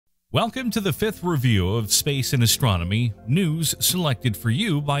Welcome to the fifth review of Space and Astronomy, news selected for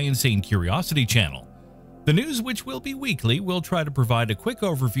you by Insane Curiosity Channel. The news, which will be weekly, will try to provide a quick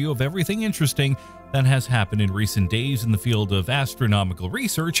overview of everything interesting that has happened in recent days in the field of astronomical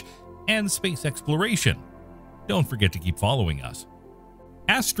research and space exploration. Don't forget to keep following us.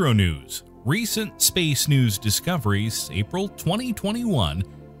 Astronews, Recent Space News Discoveries, April 2021,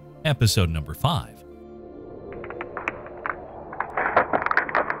 Episode number 5.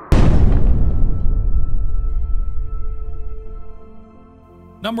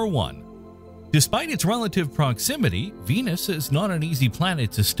 Number 1. Despite its relative proximity, Venus is not an easy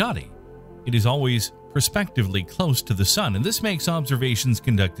planet to study. It is always prospectively close to the Sun, and this makes observations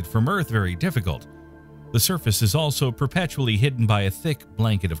conducted from Earth very difficult. The surface is also perpetually hidden by a thick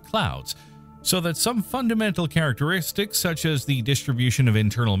blanket of clouds, so that some fundamental characteristics such as the distribution of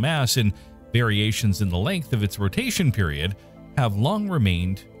internal mass and variations in the length of its rotation period have long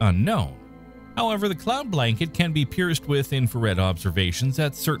remained unknown. However, the cloud blanket can be pierced with infrared observations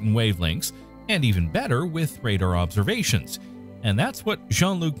at certain wavelengths, and even better with radar observations. And that's what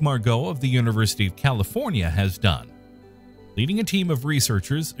Jean-Luc Margot of the University of California has done. Leading a team of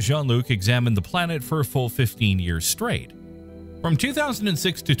researchers, Jean-Luc examined the planet for a full 15 years straight. From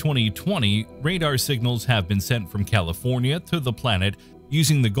 2006 to 2020, radar signals have been sent from California to the planet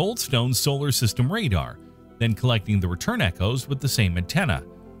using the Goldstone Solar System radar, then collecting the return echoes with the same antenna,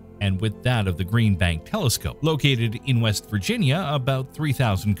 and with that of the Green Bank Telescope, located in West Virginia about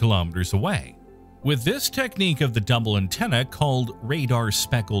 3,000 kilometers away. With this technique of the double antenna called radar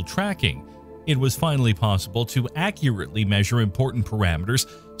speckle tracking, it was finally possible to accurately measure important parameters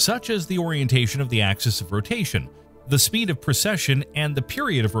such as the orientation of the axis of rotation, the speed of precession, and the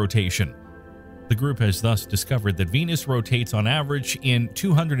period of rotation. The group has thus discovered that Venus rotates on average in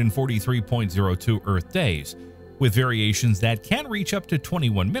 243.02 Earth days, with variations that can reach up to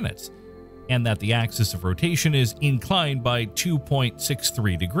 21 minutes, and that the axis of rotation is inclined by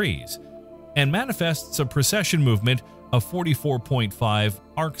 2.63 degrees, and manifests a precession movement of 44.5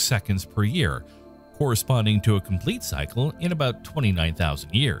 arcseconds per year, corresponding to a complete cycle in about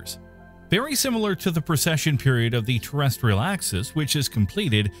 29,000 years. Very similar to the precession period of the terrestrial axis, which is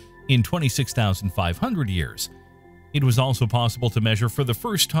completed in 26,500 years. It was also possible to measure for the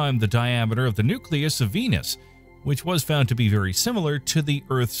first time the diameter of the nucleus of Venus, which was found to be very similar to the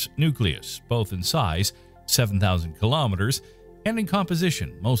Earth's nucleus, both in size, 7,000 kilometers, and in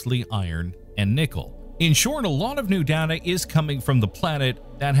composition, mostly iron and nickel. In short, a lot of new data is coming from the planet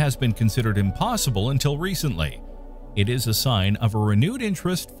that has been considered impossible until recently. It is a sign of a renewed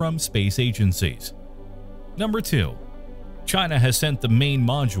interest from space agencies. Number 2. China has sent the main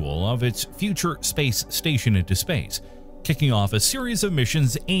module of its future space station into space, kicking off a series of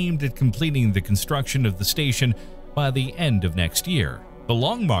missions aimed at completing the construction of the station by the end of next year. The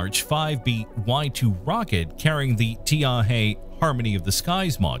Long March 5B Y2 rocket carrying the Tianhe Harmony of the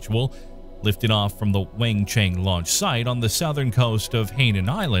Skies module lifted off from the Wenchang launch site on the southern coast of Hainan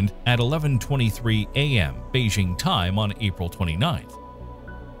Island at 11:23 a.m. Beijing time on April 29th.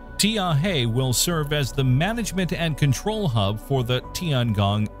 Tianhe will serve as the management and control hub for the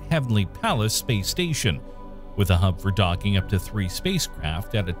Tiangong Heavenly Palace space station, with a hub for docking up to 3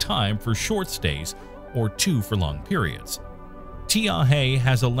 spacecraft at a time for short stays or 2 for long periods. Tianhe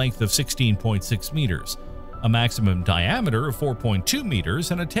has a length of 16.6 meters, a maximum diameter of 4.2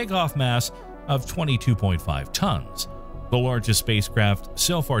 meters, and a takeoff mass of 22.5 tons, the largest spacecraft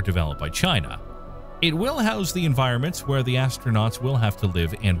so far developed by China. It will house the environments where the astronauts will have to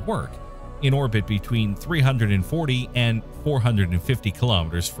live and work, in orbit between 340 and 450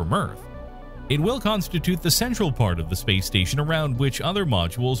 kilometers from Earth. It will constitute the central part of the space station around which other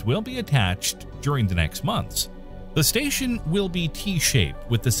modules will be attached during the next months. The station will be T-shaped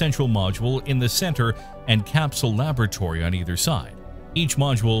with the central module in the center and capsule laboratory on either side. Each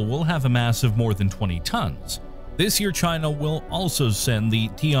module will have a mass of more than 20 tons. This year, China will also send the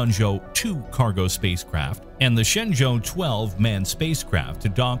Tianzhou 2 cargo spacecraft and the Shenzhou 12 manned spacecraft to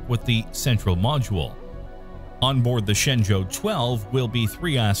dock with the central module. On board the Shenzhou 12 will be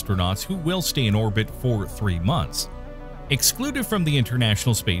 3 astronauts who will stay in orbit for 3 months. Excluded from the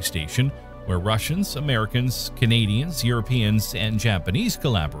International Space Station, where Russians, Americans, Canadians, Europeans, and Japanese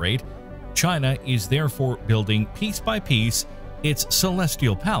collaborate, China is therefore building piece by piece its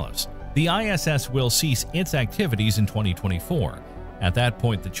celestial palace. The ISS will cease its activities in 2024. At that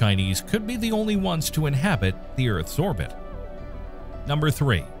point, the Chinese could be the only ones to inhabit the Earth's orbit. Number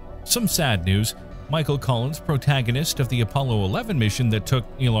 3. Some sad news. Michael Collins, protagonist of the Apollo 11 mission that took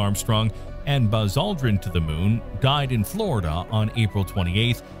Neil Armstrong and Buzz Aldrin to the moon, died in Florida on April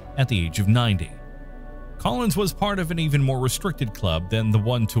 28th at the age of 90. Collins was part of an even more restricted club than the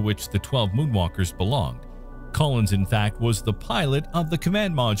one to which the 12 moonwalkers belonged. Collins, in fact, was the pilot of the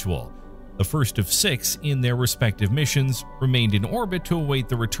command module. The first of 6 in their respective missions remained in orbit to await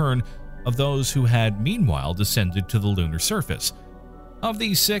the return of those who had meanwhile descended to the lunar surface. Of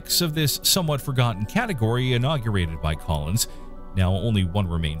these 6 of this somewhat forgotten category inaugurated by Collins, now only one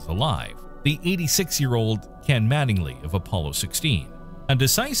remains alive, the 86-year-old Ken Mattingly of Apollo 16. A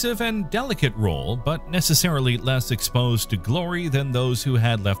decisive and delicate role, but necessarily less exposed to glory than those who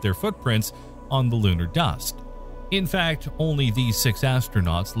had left their footprints on the lunar dust. In fact, only these 6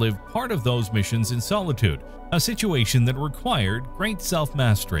 astronauts lived part of those missions in solitude, a situation that required great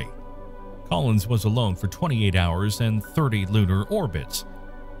self-mastery. Collins was alone for 28 hours and 30 lunar orbits.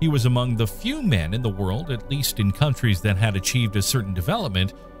 He was among the few men in the world, at least in countries that had achieved a certain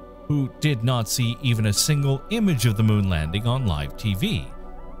development, who did not see even a single image of the moon landing on live TV.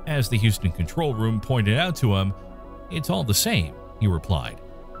 As the Houston control room pointed out to him, "It's all the same," he replied.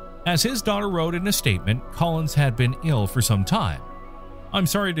 As his daughter wrote in a statement, Collins had been ill for some time. "I'm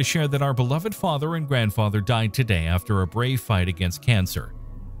sorry to share that our beloved father and grandfather died today after a brave fight against cancer.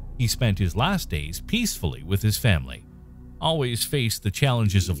 He spent his last days peacefully with his family. Always faced the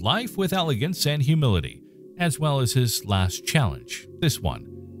challenges of life with elegance and humility, as well as his last challenge, this one.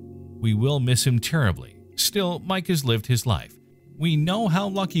 We will miss him terribly. Still, Mike has lived his life. We know how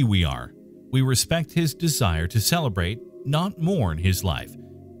lucky we are. We respect his desire to celebrate, not mourn his life.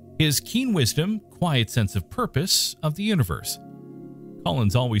 His keen wisdom, quiet sense of purpose of the universe."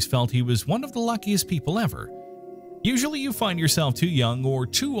 Collins always felt he was one of the luckiest people ever. "Usually you find yourself too young or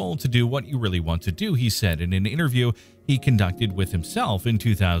too old to do what you really want to do," he said in an interview he conducted with himself in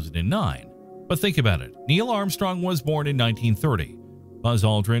 2009. But think about it. Neil Armstrong was born in 1930. Buzz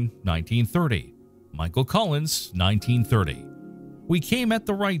Aldrin, 1930. Michael Collins, 1930. We came at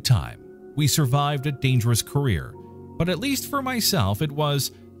the right time. We survived a dangerous career. But at least for myself, it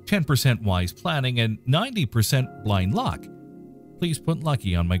was 10% wise planning and 90% blind luck. Please put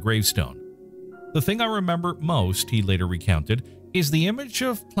lucky on my gravestone. The thing I remember most," he later recounted, "is the image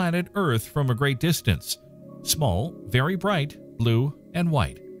of planet Earth from a great distance. Small, very bright, blue and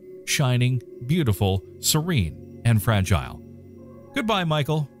white. Shining, beautiful, serene, and fragile. Goodbye,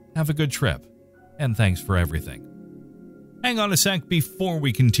 Michael. Have a good trip. And thanks for everything." Hang on a sec before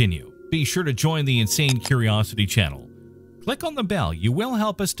we continue. Be sure to join the Insane Curiosity channel. Click on the bell. You will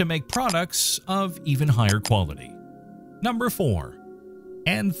help us to make products of even higher quality. Number 4.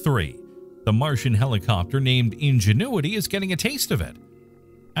 And 3. The Martian helicopter named Ingenuity is getting a taste of it.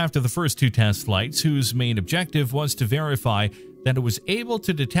 After the first 2 test flights, whose main objective was to verify that it was able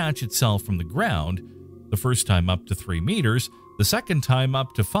to detach itself from the ground, the first time up to 3 meters, the second time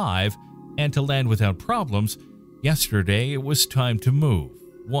up to 5, and to land without problems, yesterday it was time to move,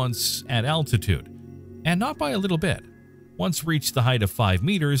 once at altitude, and not by a little bit. Once reached the height of 5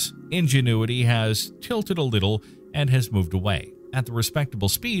 meters, Ingenuity has tilted a little and has moved away, at the respectable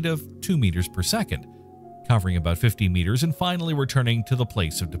speed of 2 meters per second, covering about 50 meters and finally returning to the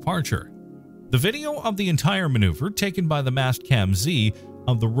place of departure. The video of the entire maneuver, taken by the Mastcam Z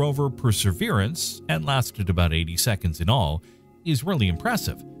of the rover Perseverance, and lasted about 80 seconds in all, is really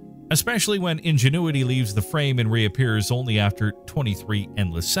impressive, especially when Ingenuity leaves the frame and reappears only after 23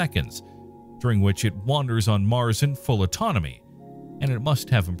 endless seconds, during which it wanders on Mars in full autonomy. And it must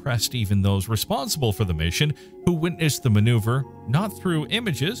have impressed even those responsible for the mission who witnessed the maneuver not through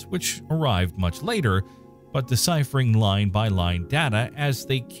images, which arrived much later, but deciphering line-by-line data as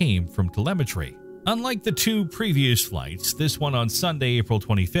they came from telemetry. Unlike the 2 previous flights, this one on Sunday, April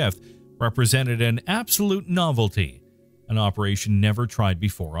 25th, represented an absolute novelty, an operation never tried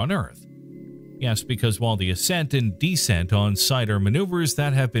before on Earth. Yes, because while the ascent and descent on site are maneuvers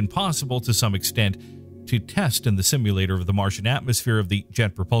that have been possible to some extent to test in the simulator of the Martian atmosphere of the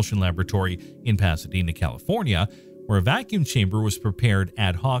Jet Propulsion Laboratory in Pasadena, California, where a vacuum chamber was prepared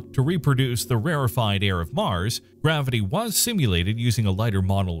ad hoc to reproduce the rarefied air of Mars, gravity was simulated using a lighter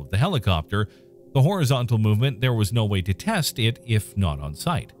model of the helicopter. The horizontal movement, there was no way to test it if not on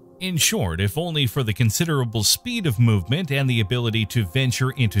site. In short, if only for the considerable speed of movement and the ability to venture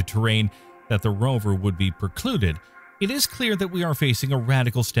into terrain that the rover would be precluded, it is clear that we are facing a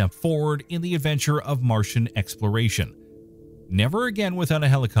radical step forward in the adventure of Martian exploration. Never again without a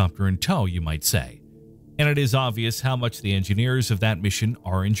helicopter in tow, you might say. And it is obvious how much the engineers of that mission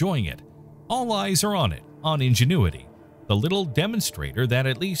are enjoying it. All eyes are on it, on Ingenuity, the little demonstrator that,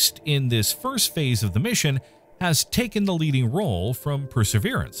 at least in this first phase of the mission, has taken the leading role from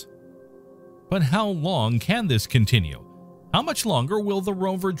Perseverance. But how long can this continue? How much longer will the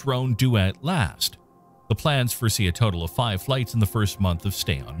rover drone duet last? The plans foresee a total of 5 flights in the first month of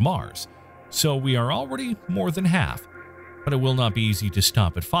stay on Mars. so we are already more than half. But it will not be easy to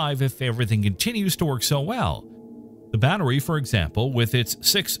stop at 5 if everything continues to work so well. The battery, for example, with its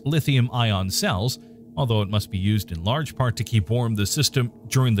 6 lithium-ion cells, although it must be used in large part to keep warm the system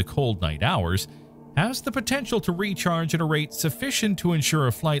during the cold night hours, has the potential to recharge at a rate sufficient to ensure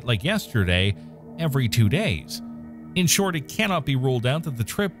a flight like yesterday every 2 days. In short, it cannot be ruled out that the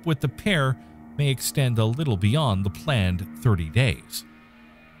trip with the pair may extend a little beyond the planned 30 days.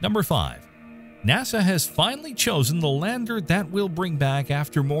 Number 5. NASA has finally chosen the lander that will bring back,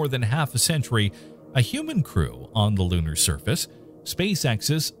 after more than half a century, a human crew on the lunar surface,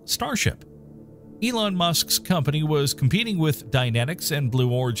 SpaceX's Starship. Elon Musk's company was competing with Dynetics and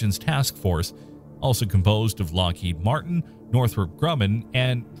Blue Origin's task force, also composed of Lockheed Martin, Northrop Grumman,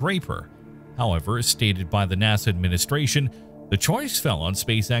 and Draper. However, as stated by the NASA administration, the choice fell on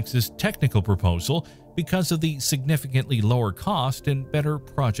SpaceX's technical proposal because of the significantly lower cost and better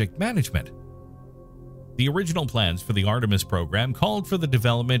project management. The original plans for the Artemis program called for the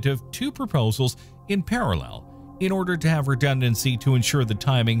development of 2 proposals in parallel in order to have redundancy to ensure the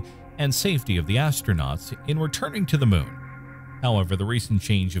timing and safety of the astronauts in returning to the moon. However, the recent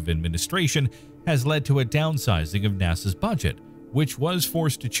change of administration has led to a downsizing of NASA's budget, which was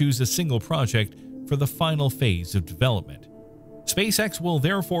forced to choose a single project for the final phase of development. SpaceX will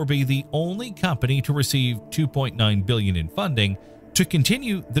therefore be the only company to receive $2.9 billion in funding to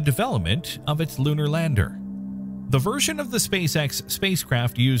continue the development of its lunar lander. The version of the SpaceX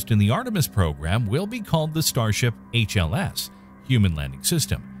spacecraft used in the Artemis program will be called the Starship HLS, Human Landing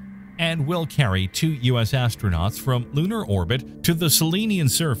System, and will carry 2 U.S. astronauts from lunar orbit to the Selenian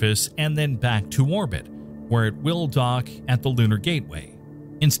surface and then back to orbit, where it will dock at the Lunar Gateway.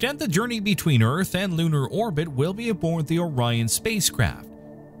 Instead, the journey between Earth and lunar orbit will be aboard the Orion spacecraft,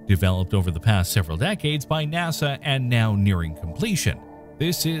 developed over the past several decades by NASA and now nearing completion.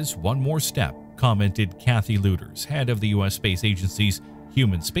 "This is one more step," commented Kathy Luters, head of the U.S. Space Agency's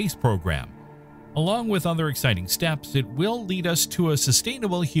Human Space Program. "Along with other exciting steps, it will lead us to a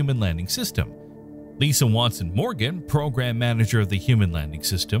sustainable human landing system." Lisa Watson-Morgan, program manager of the Human Landing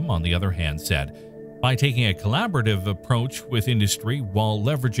System, on the other hand, said, "By taking a collaborative approach with industry while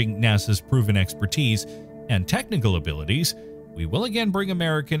leveraging NASA's proven expertise and technical abilities, we will again bring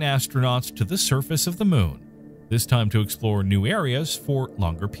American astronauts to the surface of the moon, this time to explore new areas for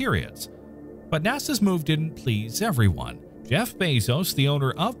longer periods." But NASA's move didn't please everyone. Jeff Bezos, the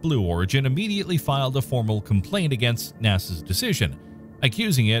owner of Blue Origin, immediately filed a formal complaint against NASA's decision,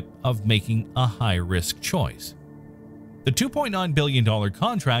 accusing it of making a high-risk choice. The $2.9 billion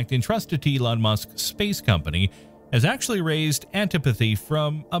contract entrusted to Elon Musk's space company has actually raised antipathy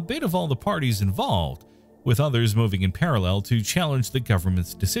from a bit of all the parties involved, with others moving in parallel to challenge the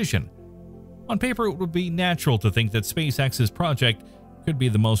government's decision. On paper, it would be natural to think that SpaceX's project could be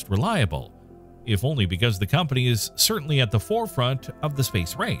the most reliable, if only because the company is certainly at the forefront of the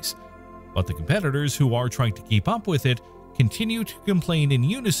space race. But the competitors who are trying to keep up with it continue to complain in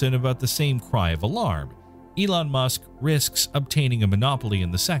unison about the same cry of alarm. Elon Musk risks obtaining a monopoly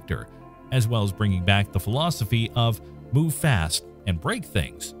in the sector, as well as bringing back the philosophy of move fast and break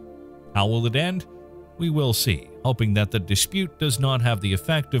things. How will it end? We will see, hoping that the dispute does not have the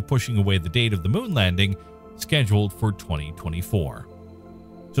effect of pushing away the date of the moon landing, scheduled for 2024.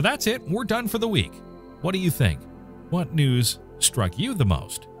 So that's it, we're done for the week. What do you think? What news struck you the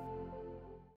most?